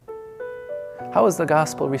How is the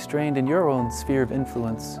gospel restrained in your own sphere of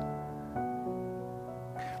influence?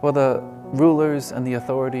 Well, the rulers and the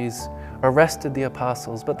authorities arrested the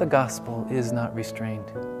apostles, but the gospel is not restrained.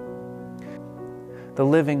 The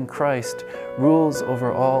living Christ rules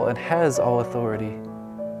over all and has all authority,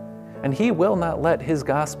 and he will not let his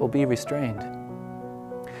gospel be restrained.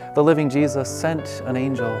 The living Jesus sent an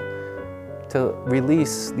angel to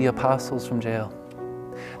release the apostles from jail.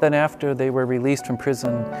 Then after they were released from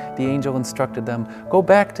prison, the angel instructed them, go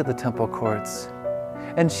back to the temple courts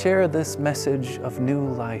and share this message of new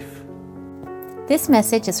life. This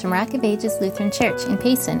message is from Rock of Ages Lutheran Church in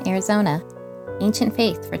Payson, Arizona. Ancient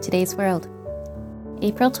Faith for Today's World.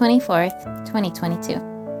 April 24th, 2022.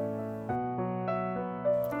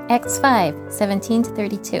 Acts 5,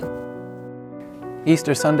 17-32.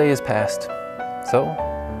 Easter Sunday is past. So,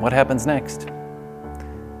 what happens next?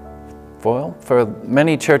 Well, for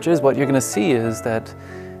many churches, what you're going to see is that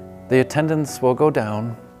the attendance will go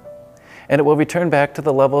down, and it will return back to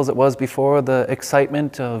the levels it was before the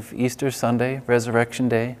excitement of Easter Sunday, Resurrection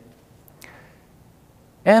Day.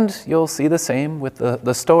 And you'll see the same with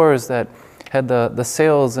the stores that had the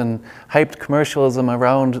sales and hyped commercialism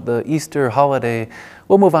around the Easter holiday.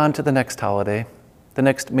 We'll move on to the next holiday, the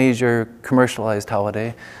next major commercialized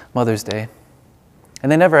holiday, Mother's Day.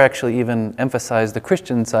 And they never actually even emphasized the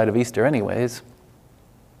Christian side of Easter anyways.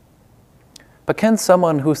 But can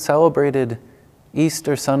someone who celebrated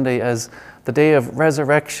Easter Sunday as the day of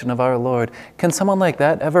resurrection of our Lord, can someone like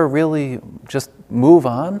that ever really just move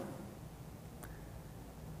on?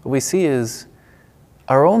 What we see is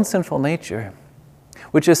our own sinful nature,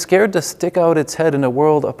 which is scared to stick out its head in a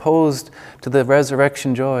world opposed to the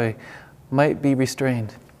resurrection joy, might be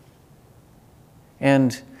restrained.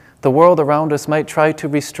 And the world around us might try to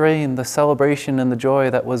restrain the celebration and the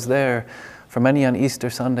joy that was there for many on Easter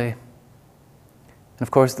Sunday. And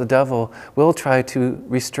of course, the devil will try to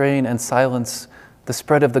restrain and silence the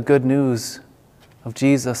spread of the good news of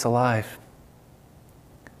Jesus alive.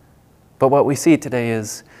 But what we see today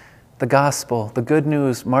is the gospel, the good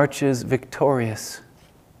news, marches victorious.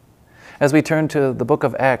 As we turn to the book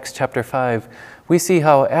of Acts, chapter 5, we see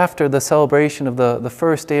how after the celebration of the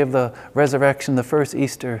first day of the resurrection, the first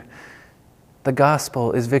Easter, the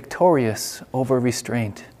gospel is victorious over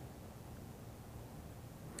restraint.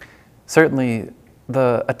 Certainly,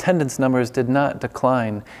 the attendance numbers did not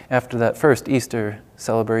decline after that first Easter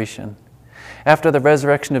celebration. After the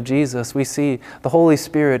resurrection of Jesus, we see the Holy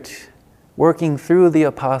Spirit working through the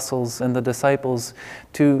apostles and the disciples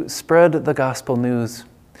to spread the gospel news,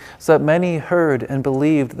 so that many heard and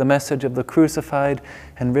believed the message of the crucified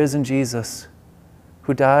and risen Jesus,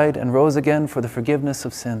 who died and rose again for the forgiveness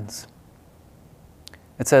of sins.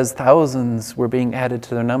 It says thousands were being added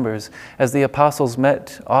to their numbers as the apostles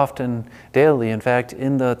met often, daily, in fact,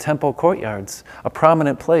 in the temple courtyards, a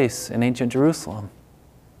prominent place in ancient Jerusalem.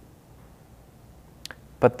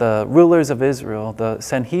 But the rulers of Israel, the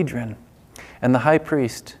Sanhedrin, and the high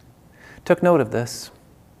priest took note of this.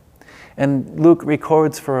 And Luke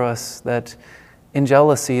records for us that in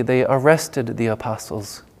jealousy they arrested the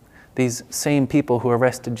apostles. These same people who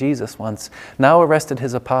arrested Jesus once now arrested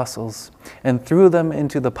his apostles and threw them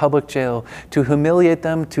into the public jail to humiliate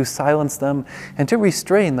them, to silence them, and to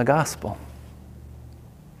restrain the gospel.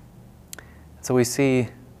 So we see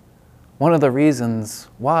one of the reasons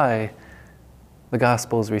why the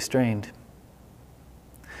gospel is restrained.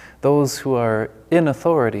 Those who are in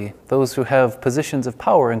authority, those who have positions of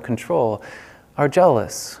power and control, are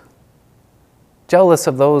jealous. Jealous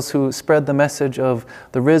of those who spread the message of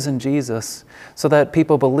the risen Jesus, so that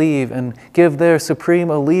people believe and give their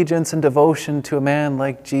supreme allegiance and devotion to a man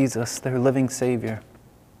like Jesus, their living Savior.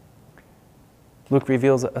 Luke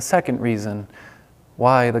reveals a second reason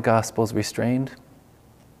why the gospel is restrained.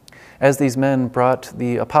 As these men brought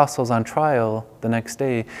the apostles on trial the next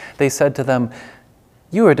day, they said to them,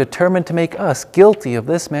 "You are determined to make us guilty of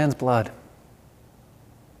this man's blood."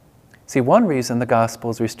 See, one reason the gospel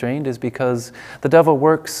is restrained is because the devil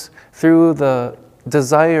works through the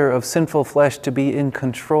desire of sinful flesh to be in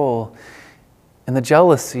control and the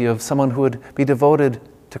jealousy of someone who would be devoted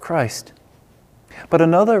to Christ. But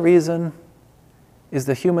another reason is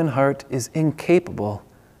the human heart is incapable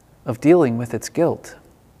of dealing with its guilt.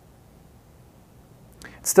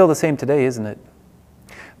 It's still the same today, isn't it?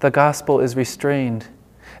 The gospel is restrained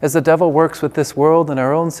as the devil works with this world and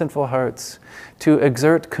our own sinful hearts to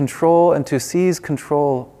exert control and to seize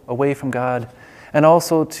control away from God, and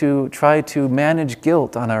also to try to manage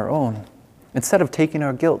guilt on our own instead of taking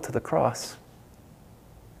our guilt to the cross.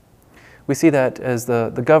 We see that as the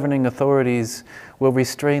governing authorities will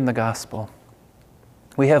restrain the gospel.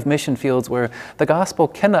 We have mission fields where the gospel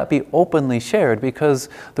cannot be openly shared because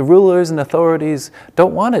the rulers and authorities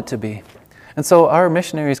don't want it to be. And so our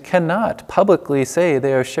missionaries cannot publicly say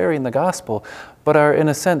they are sharing the gospel, but are, in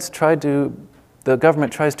a sense, the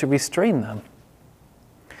government tries to restrain them.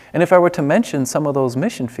 And if I were to mention some of those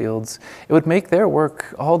mission fields, it would make their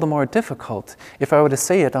work all the more difficult if I were to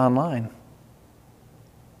say it online.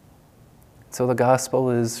 So the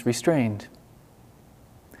gospel is restrained.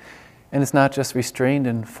 And it's not just restrained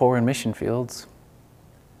in foreign mission fields.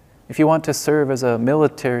 If you want to serve as a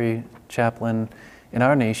military chaplain in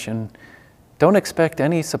our nation, don't expect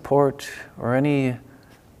any support or any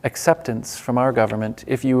acceptance from our government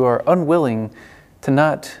if you are unwilling to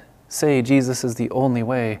not say Jesus is the only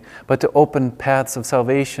way, but to open paths of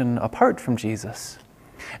salvation apart from Jesus,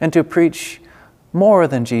 and to preach more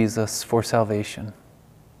than Jesus for salvation.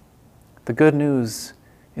 The good news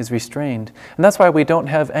is restrained. And that's why we don't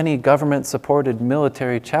have any government-supported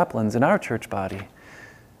military chaplains in our church body,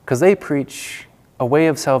 because they preach a way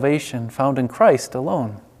of salvation found in Christ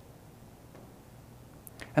alone.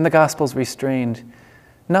 And the gospel is restrained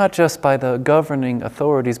not just by the governing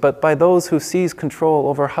authorities, but by those who seize control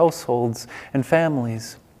over households and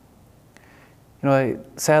families. I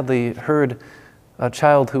sadly heard a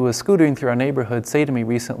child who was scootering through our neighborhood say to me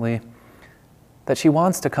recently that she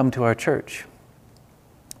wants to come to our church,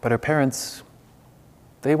 but her parents,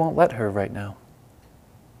 they won't let her right now.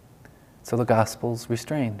 So the gospel's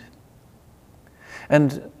restrained.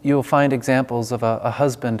 And you'll find examples of a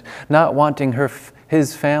husband not wanting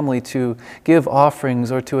his family to give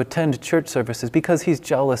offerings or to attend church services because he's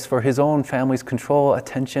jealous for his own family's control,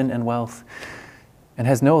 attention, and wealth, and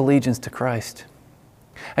has no allegiance to Christ.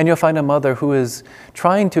 And you'll find a mother who is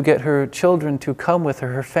trying to get her children to come with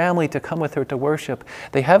her family to come with her to worship.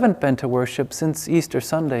 They haven't been to worship since Easter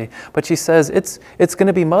Sunday, but she says, it's going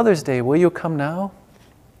to be Mother's Day. Will you come now?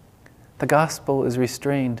 The gospel is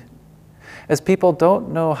restrained. As people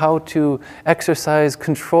don't know how to exercise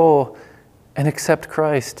control and accept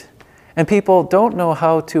Christ, and people don't know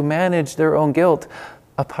how to manage their own guilt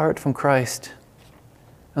apart from Christ.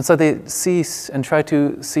 And so they cease and try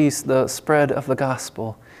to cease the spread of the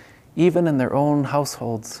gospel, even in their own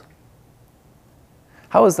households.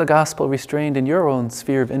 How is the gospel restrained in your own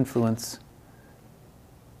sphere of influence?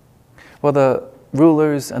 Well, the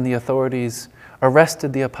rulers and the authorities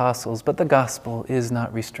arrested the apostles, but the gospel is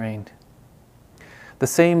not restrained. The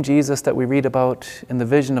same Jesus that we read about in the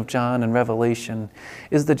vision of John in Revelation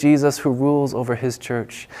is the Jesus who rules over his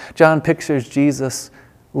church. John pictures Jesus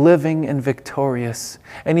living and victorious,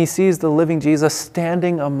 and he sees the living Jesus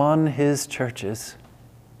standing among his churches.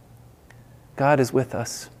 God is with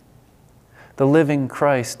us. The living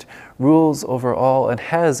Christ rules over all and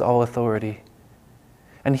has all authority,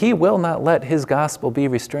 and he will not let his gospel be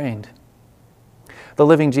restrained. The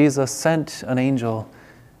living Jesus sent an angel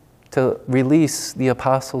to release the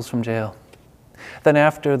apostles from jail. Then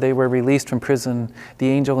after they were released from prison, the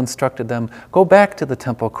angel instructed them, go back to the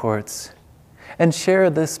temple courts and share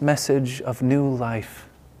this message of new life.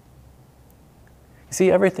 You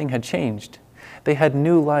see, everything had changed. They had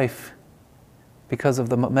new life because of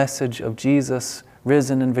the message of Jesus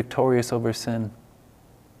risen and victorious over sin.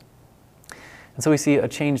 And so we see a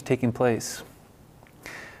change taking place.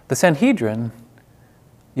 The Sanhedrin,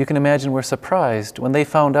 you can imagine, were surprised when they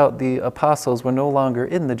found out the apostles were no longer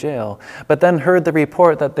in the jail, but then heard the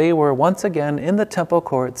report that they were once again in the temple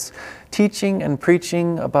courts teaching and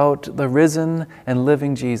preaching about the risen and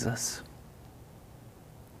living Jesus.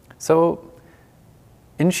 So,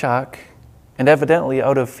 in shock, and evidently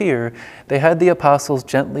out of fear, they had the apostles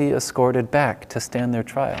gently escorted back to stand their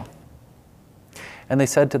trial. And they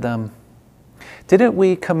said to them, didn't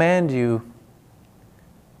we command you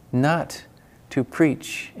not to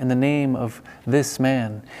preach in the name of this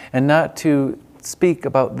man, and not to speak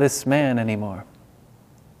about this man anymore?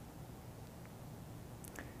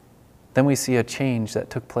 Then we see a change that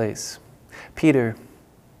took place. Peter,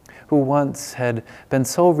 who once had been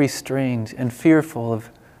so restrained and fearful of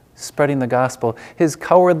spreading the gospel, his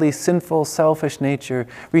cowardly, sinful, selfish nature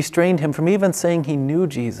restrained him from even saying he knew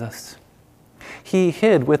Jesus. He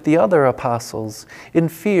hid with the other apostles in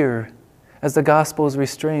fear as the gospel was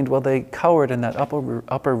restrained while they cowered in that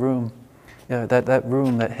upper room,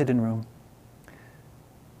 that hidden room.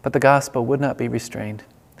 But the gospel would not be restrained.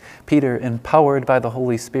 Peter, empowered by the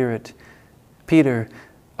Holy Spirit, Peter,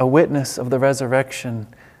 a witness of the resurrection,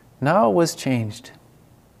 now was changed.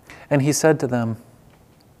 And he said to them,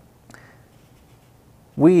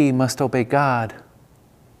 we must obey God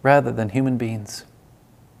rather than human beings.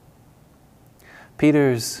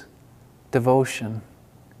 Peter's devotion,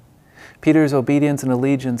 Peter's obedience and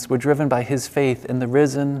allegiance were driven by his faith in the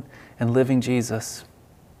risen and living Jesus.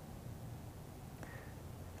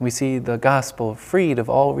 We see the gospel freed of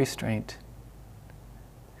all restraint.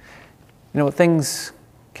 You know, things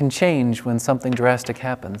can change when something drastic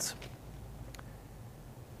happens.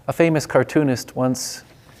 A famous cartoonist once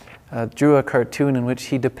drew a cartoon in which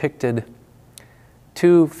he depicted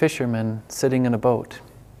two fishermen sitting in a boat.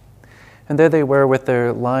 And there they were with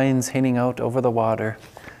their lines hanging out over the water.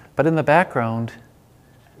 But in the background,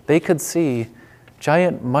 they could see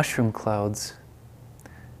giant mushroom clouds.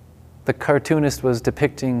 The cartoonist was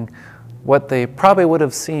depicting what they probably would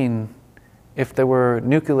have seen if there were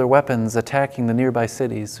nuclear weapons attacking the nearby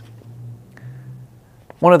cities.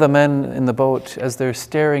 One of the men in the boat, as they're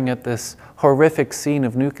staring at this horrific scene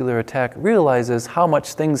of nuclear attack, realizes how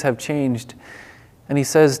much things have changed. And he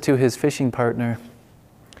says to his fishing partner,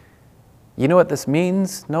 "You know what this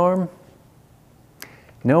means, Norm?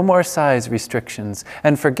 No more size restrictions,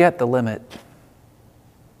 and forget the limit."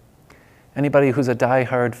 Anybody who's a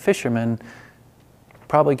die-hard fisherman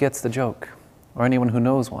probably gets the joke, or anyone who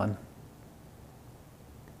knows one.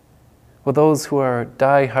 Well, those who are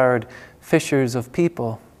die-hard fishers of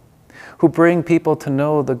people, who bring people to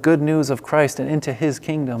know the good news of Christ and into His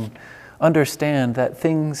kingdom, understand that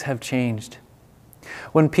things have changed.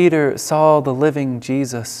 When Peter saw the living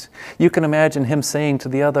Jesus, you can imagine him saying to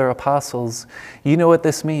the other apostles, "You know what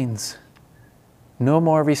this means. No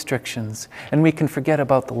more restrictions, and we can forget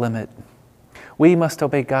about the limit. We must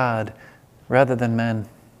obey God rather than men."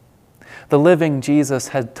 The living Jesus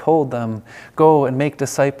had told them, "Go and make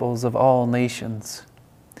disciples of all nations."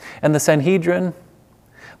 And the Sanhedrin,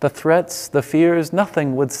 the threats, the fears,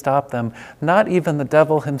 nothing would stop them, not even the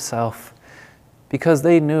devil himself, because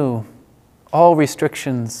they knew all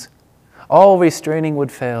restrictions, all restraining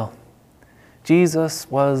would fail. Jesus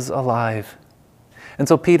was alive. And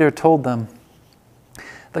so Peter told them,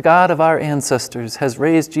 "The God of our ancestors has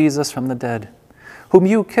raised Jesus from the dead, whom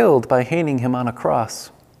you killed by hanging him on a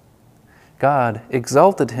cross. God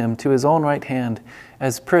exalted him to his own right hand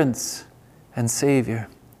as Prince and Savior,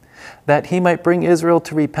 that he might bring Israel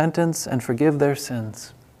to repentance and forgive their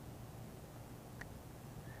sins."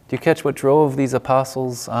 Do you catch what drove these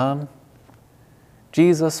apostles on?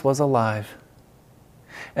 Jesus was alive.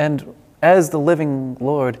 And as the living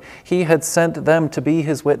Lord, He had sent them to be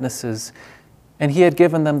His witnesses, and He had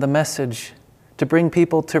given them the message to bring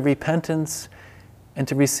people to repentance and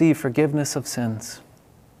to receive forgiveness of sins.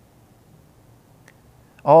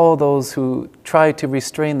 All those who try to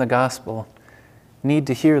restrain the gospel need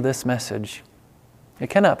to hear this message. It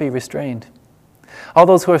cannot be restrained. All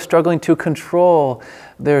those who are struggling to control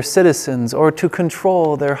their citizens or to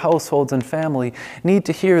control their households and family need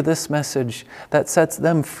to hear this message that sets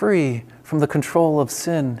them free from the control of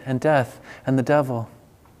sin and death and the devil.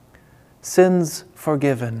 Sins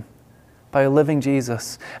forgiven by a living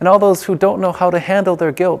Jesus. And all those who don't know how to handle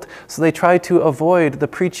their guilt, so they try to avoid the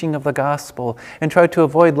preaching of the gospel and try to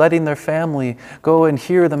avoid letting their family go and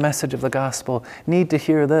hear the message of the gospel, need to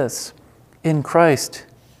hear this. In Christ,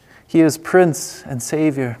 He is Prince and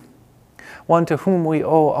Savior, one to whom we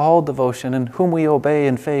owe all devotion and whom we obey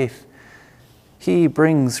in faith. He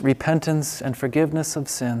brings repentance and forgiveness of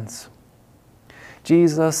sins.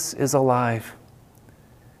 Jesus is alive.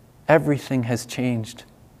 Everything has changed.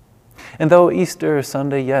 And though Easter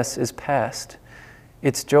Sunday, yes, is past,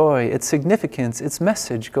 its joy, its significance, its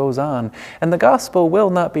message goes on, and the gospel will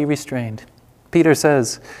not be restrained. Peter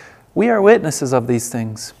says, "We are witnesses of these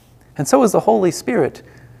things, and so is the Holy Spirit,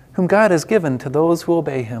 whom God has given to those who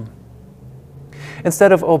obey Him."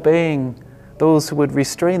 Instead of obeying those who would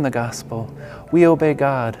restrain the gospel, we obey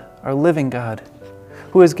God, our living God,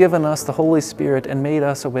 who has given us the Holy Spirit and made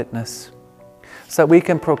us a witness, so that we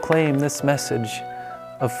can proclaim this message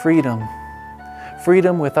of freedom,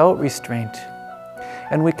 freedom without restraint,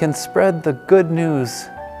 and we can spread the good news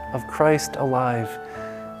of Christ alive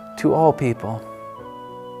to all people.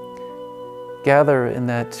 Gather in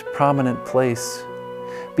that prominent place,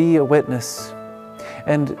 be a witness,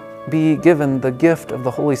 and be given the gift of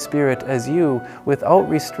the Holy Spirit as you, without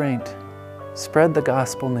restraint, spread the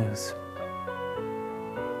gospel news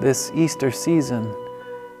this Easter season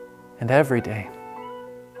and every day.